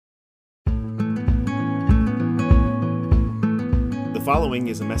following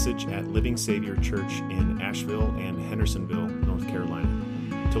is a message at Living Savior Church in Asheville and Hendersonville, North Carolina.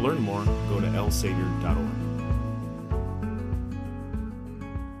 To learn more, go to lsavior.org.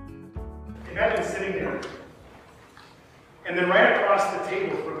 Imagine sitting there, and then right across the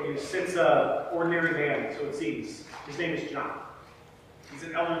table from you sits an ordinary man, so it seems. His name is John. He's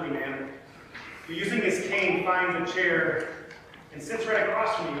an elderly man who, using his cane, finds a chair and sits right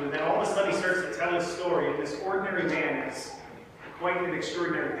across from you, and then all of a sudden he starts to tell his story, and this ordinary man has quite an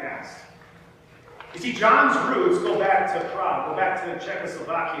extraordinary past. You see, John's roots go back to Prague, go back to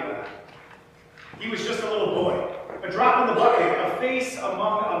Czechoslovakia. He was just a little boy, a drop in the bucket, a face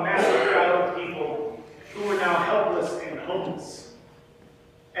among a massive crowd of people who were now helpless and homeless.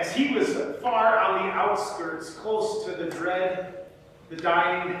 As he was far on the outskirts, close to the dread, the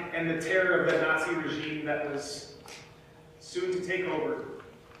dying, and the terror of the Nazi regime that was soon to take over,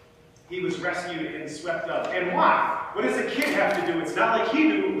 he was rescued and swept up. And why? What does a kid have to do? It's not like he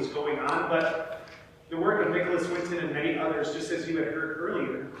knew what was going on, but the work of Nicholas Winton and many others, just as you had heard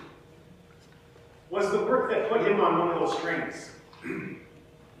earlier, was the work that put him on one of those trains.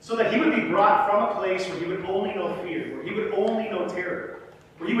 So that he would be brought from a place where he would only know fear, where he would only know terror,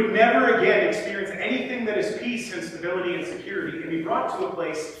 where he would never again experience anything that is peace and stability and security, and be brought to a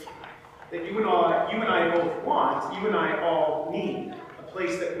place that you and I both want, you and I all need, a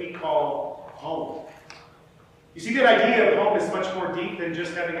place that we call home. You see, that idea of home is much more deep than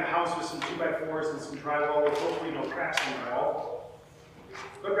just having a house with some 2x4s and some drywall with hopefully no cracks in the wall,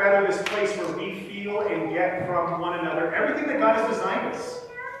 but rather this place where we feel and get from one another everything that God has designed us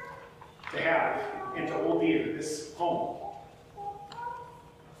to have and to hold dear, this home.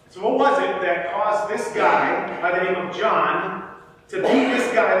 So what was it that caused this guy by the name of John to be this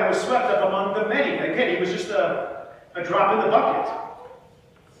guy that was swept up among the many? Again, he was just a drop in the bucket.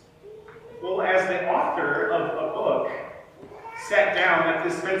 Well, as the author of a book sat down at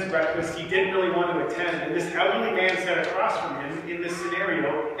this men's breakfast he didn't really want to attend, and this elderly man sat across from him in this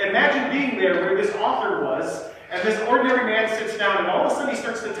scenario, imagine being there where this author was, and this ordinary man sits down, and all of a sudden he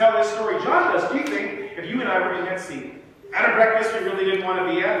starts to tell his story. John does. Do you think, if you and I were in that seat, at a breakfast we really didn't want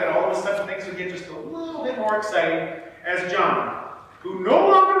to be at, that all of a sudden things would get just a little bit more exciting as John, who no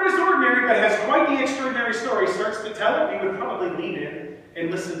longer is ordinary but has quite the extraordinary story, starts to tell it? We would probably lean in and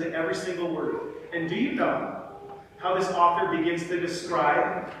listen to every single word. And do you know how this author begins to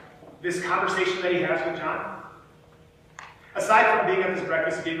describe this conversation that he has with John? Aside from being at this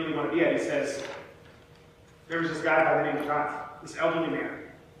breakfast he didn't really want to be at, he says, there was this guy by the name of John, this elderly man.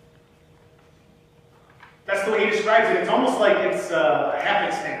 That's the way he describes it. It's almost like it's a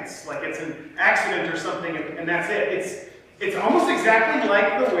happenstance, like it's an accident or something, and that's it. It's almost exactly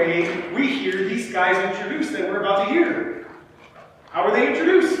like the way we hear these guys introduced that we're about to hear. How were they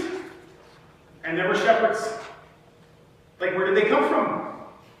introduced? And there were shepherds. Like, where did they come from?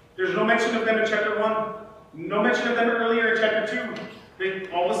 There's no mention of them in chapter 1. No mention of them earlier in chapter 2.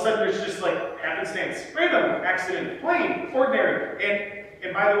 All of a sudden, there's just like happenstance, random, accident, plain, ordinary.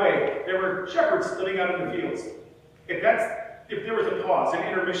 And by the way, there were shepherds living out in the fields. If there was a pause, an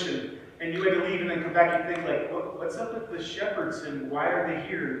intermission, and you had to leave and then come back and think like, what's up with the shepherds and why are they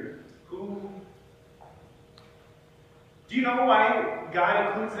here? Who? Do you know why God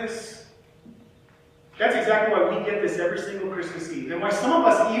includes this? That's exactly why we get this every single Christmas Eve, and why some of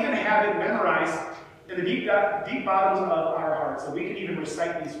us even have it memorized in the deep bottoms of our hearts, so we can even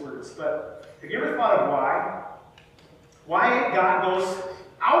recite these words. But have you ever thought of why? Why God goes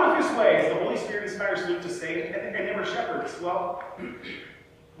out of his way, as the Holy Spirit inspires Luke to say, and they were shepherds? Well,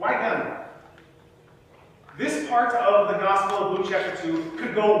 why them? This part of the Gospel of Luke chapter 2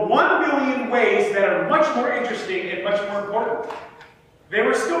 could go 1 billion ways that are much more interesting and much more important. There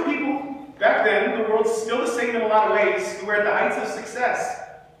were still people back then, the world's still the same in a lot of ways, who were at the heights of success,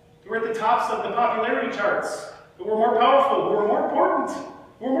 who were at the tops of the popularity charts, who were more powerful, who were more important,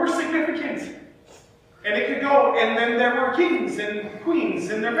 who were more significant. And it could go, and then there were kings and queens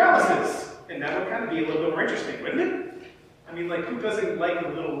in their palaces. And that would kind of be a little bit more interesting, wouldn't it? I mean, like, who doesn't like a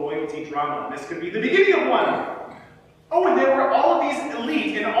little royalty drama? This could be the beginning of one. Oh, and there were all of these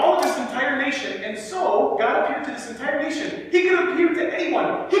elite in all of this entire nation, and so God appeared to this entire nation. He could have appeared to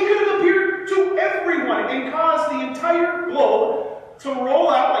anyone. He could have appeared to everyone and caused the entire globe to roll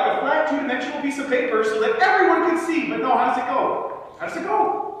out like a flat two-dimensional piece of paper so that everyone could see. But no, how does it go? How does it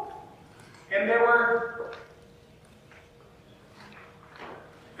go? And there were...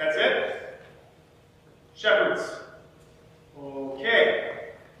 That's it? Shepherds. Okay.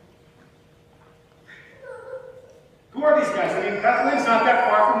 Who are these guys? I mean, Bethlehem's not that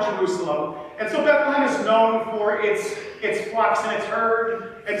far from Jerusalem. And so Bethlehem is known for its flocks and its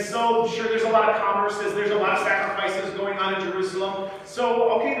herd. And so, sure, there's a lot of commerce, there's a lot of sacrifices going on in Jerusalem. So,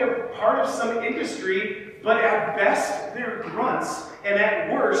 okay, they're part of some industry, but at best, they're grunts, and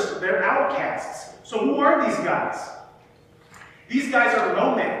at worst, they're outcasts. So who are these guys? These guys are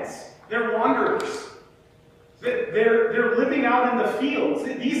nomads. They're wanderers. They're living out in the fields.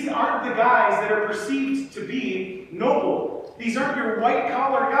 These aren't the guys that are perceived to be noble. These aren't your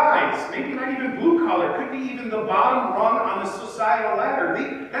white-collar guys. Maybe not even blue-collar. Could be even the bottom rung on the societal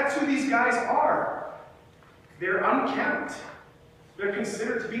ladder. That's who these guys are. They're unkempt. They're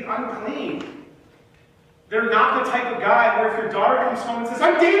considered to be unclean. They're not the type of guy where if your daughter comes home and says,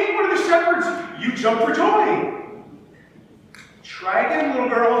 I'm dating one of the shepherds, you jump for joy. Try again, little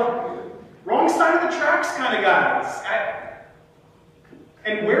girl. Wrong side of the tracks kind of guys.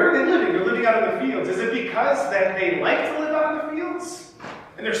 And where are they living? They're living out in the fields. Is it because that they like to live out in the fields?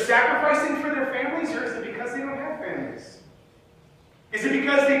 And they're sacrificing for their families? Or is it because they don't have families? Is it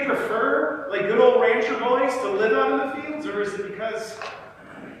because they prefer, like good old rancher boys, to live out in the fields? Or is it because,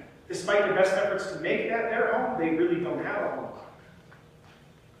 despite their best efforts to make that their home, they really don't have a home?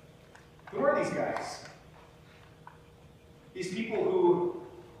 Who are these guys? These people who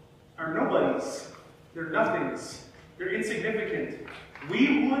are nobodies. They're nothings. They're insignificant.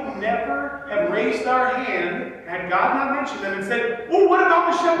 We would never have raised our hand had God not mentioned them and said, oh, what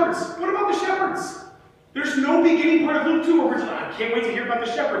about the shepherds? What about the shepherds? There's no beginning part of Luke 2 where we're like, I can't wait to hear about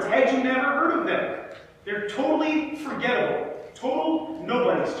the shepherds. Had you never heard of them? They're totally forgettable. Total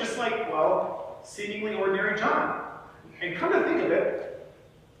nobodies. Just like, well, seemingly ordinary John. And come to think of it,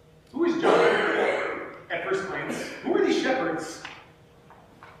 who is John at first glance? Who are these shepherds?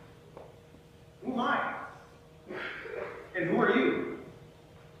 Who am I? And who are you?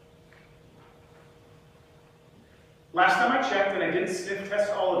 Last time I checked, and I didn't sniff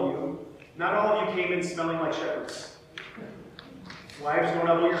test all of you, not all of you came in smelling like shepherds. Wives, don't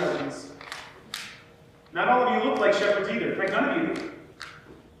elbow your husbands. Not all of you look like shepherds either. In fact, none of you do.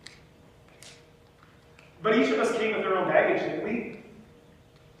 But each of us came with our own baggage, didn't we?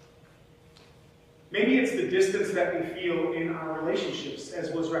 Maybe it's the distance that we feel in our relationships,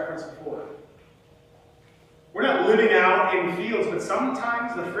 as was referenced before. We're not living out in fields, but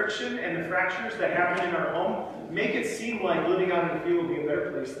sometimes the friction and the fractures that happen in our home make it seem like living out in a field would be a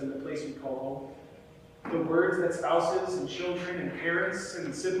better place than the place we call home. The words that spouses and children and parents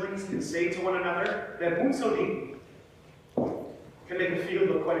and siblings can say to one another that wound so deep can make a field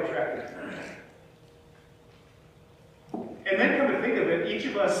look quite attractive. And then come to think of it, each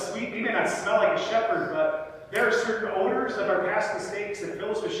of us, we may not smell like a shepherd, but there are certain odors of our past mistakes that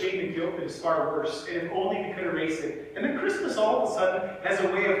fill us with shame and guilt that is far worse, and if only we could erase it. And then Christmas all of a sudden has a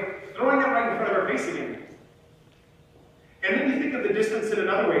way of throwing it right in front of our face again. And then you think of the distance in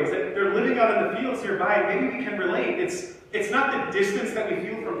another way, is that they're living out in the fields nearby, maybe we can relate. It's not the distance that we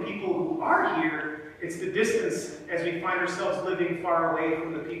feel from people who are here, it's the distance as we find ourselves living far away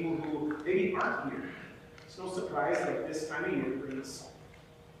from the people who maybe aren't here. It's no surprise that this time of year brings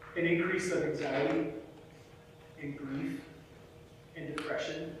an increase of anxiety, and grief, and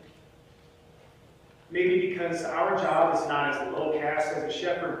depression. Maybe because our job is not as low caste as a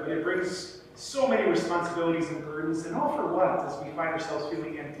shepherd, but it brings so many responsibilities and burdens, and all for what? As we find ourselves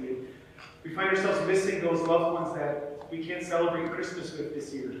feeling empty. We find ourselves missing those loved ones that we can't celebrate Christmas with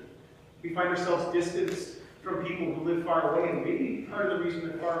this year. We find ourselves distanced from people who live far away, and maybe part of the reason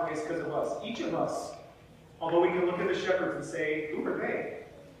they're far away is because of us. Each of us, although we can look at the shepherds and say, who are they?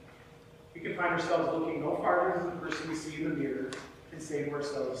 We can find ourselves looking no farther than the person we see in the mirror and say to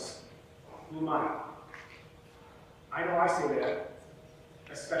ourselves, who am I? I know I say that,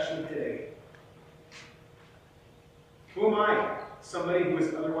 especially today. Who am I? Somebody who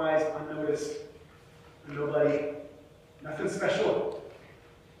is otherwise unnoticed, nobody, nothing special,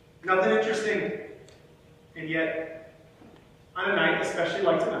 nothing interesting, and yet, on a night, especially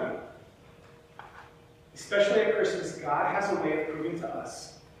like tonight, especially at Christmas, God has a way of proving to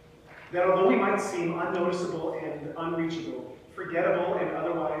us that although we might seem unnoticeable and unreachable, forgettable and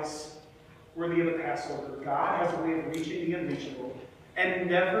otherwise worthy of a Passover, God has a way of reaching the unreachable and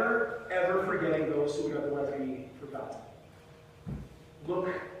never, ever forgetting those who would otherwise be forgotten. Look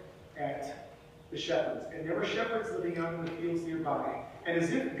at the shepherds. And there were shepherds living out in the fields nearby. And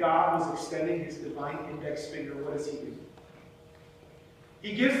as if God was extending his divine index finger, what does he do?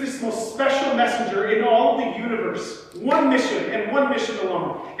 He gives this most special messenger in all the universe one mission and one mission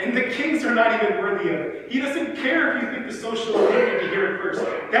alone. And the kings are not even worthy of it. He doesn't care if you think the social elite need to hear it first.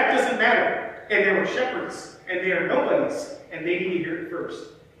 That doesn't matter. And there were shepherds, and they are nobodies, and they need to hear it first.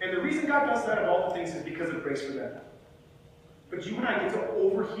 And the reason God does that of all the things is because of grace for them. But you and I get to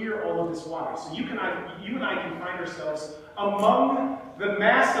overhear all of this water. So you and I can find ourselves among the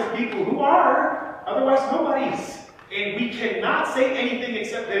mass of people who are otherwise nobodies. And we cannot say anything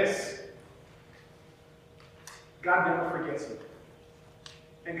except this: God never forgets you.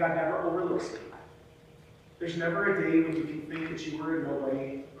 And God never overlooks you. There's never a day when you can think that you were a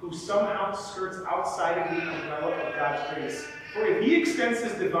nobody who somehow skirts outside of the umbrella of God's grace. For if he extends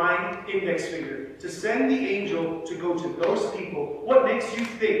his divine index finger to send the angel to go to those people, what makes you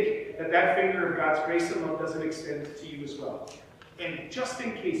think that that finger of God's grace and love doesn't extend to you as well? And just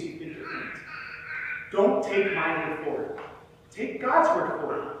in case you think it can't, don't take my word for it. Take God's word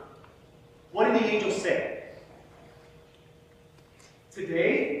for it. What did the angel say?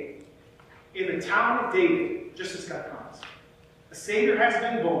 Today, in the town of David, just as God promised, a Savior has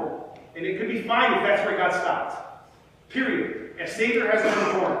been born. And it could be fine if that's where God stopped. Period. A Savior has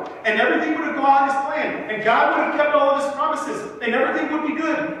been born. And everything would have gone as planned. And God would have kept all of his promises. And everything would be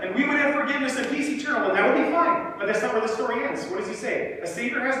good. And we would have forgiveness and peace eternal. And that would be fine. But that's not where the story ends. What does he say? A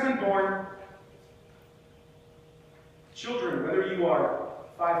Savior has been born. Children, whether you are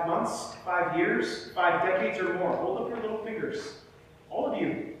 5 months, 5 years, 5 decades or more, hold up your little fingers. All of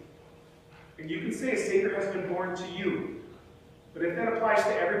you. And you can say a Savior has been born to you. But if that applies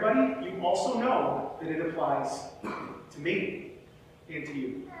to everybody, you also know that it applies to me and to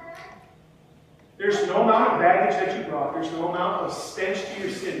you. There's no amount of baggage that you brought. There's no amount of stench to your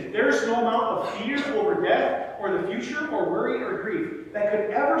sin. There's no amount of fear over death or the future or worry or grief that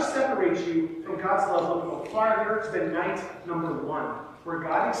could ever separate you from God's love. Look no farther than night number 1, where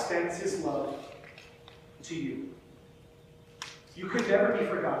God extends his love to you. You could never be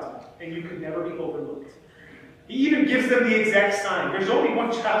forgotten, and you could never be overlooked. He even gives them the exact sign. There's only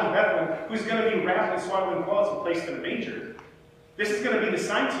one child in Bethlehem who's going to be wrapped in swaddling cloths and placed in a manger. This is going to be the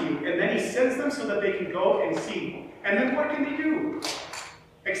sign to you. And then he sends them so that they can go and see. And then what can they do?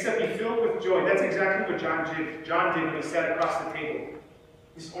 Except be filled with joy. That's exactly what John did. John did when he sat across the table.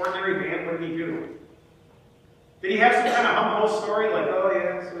 This ordinary man, what did he do? Did he have some kind of humble story like, oh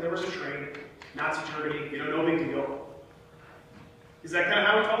yeah, so there was a train, Nazi Germany, no big deal? Is that kind of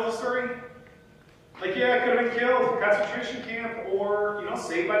how he tells the story? Like, yeah, I could have been killed, concentration camp, or,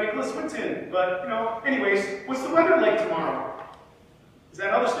 saved by Nicholas Winton. But, anyways, what's the weather like tomorrow? Is that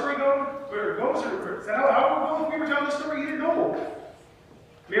how the story goes? Or is that how it would go if we were telling the story? You didn't know.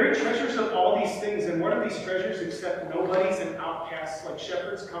 Mary treasures up all these things, and what are these treasures except nobodies and outcasts like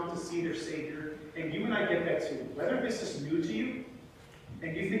shepherds come to see their Savior? And you and I get that too. Whether this is new to you,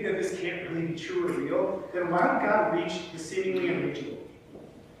 and you think that this can't really be true or real, then why don't God reach the seemingly unreachable?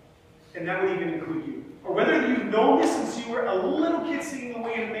 And that would even include you. Or whether you've known this since you were a little kid singing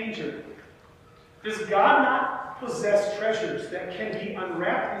away in a manger. Does God not possess treasures that can be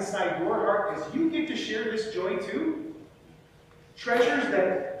unwrapped inside your heart as you get to share this joy too? Treasures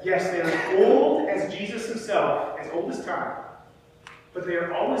that, yes, they are old as Jesus himself, as old as time, but they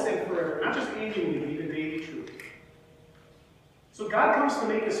are always and forever, not just annually, but even daily true. So God comes to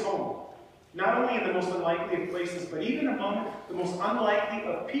make his home. Not only in the most unlikely of places, but even among the most unlikely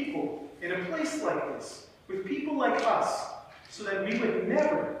of people in a place like this, with people like us, so that we would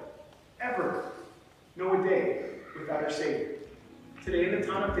never, ever know a day without our Savior. Today in the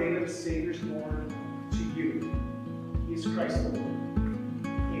town of David, the Savior's born to you. He is Christ the Lord.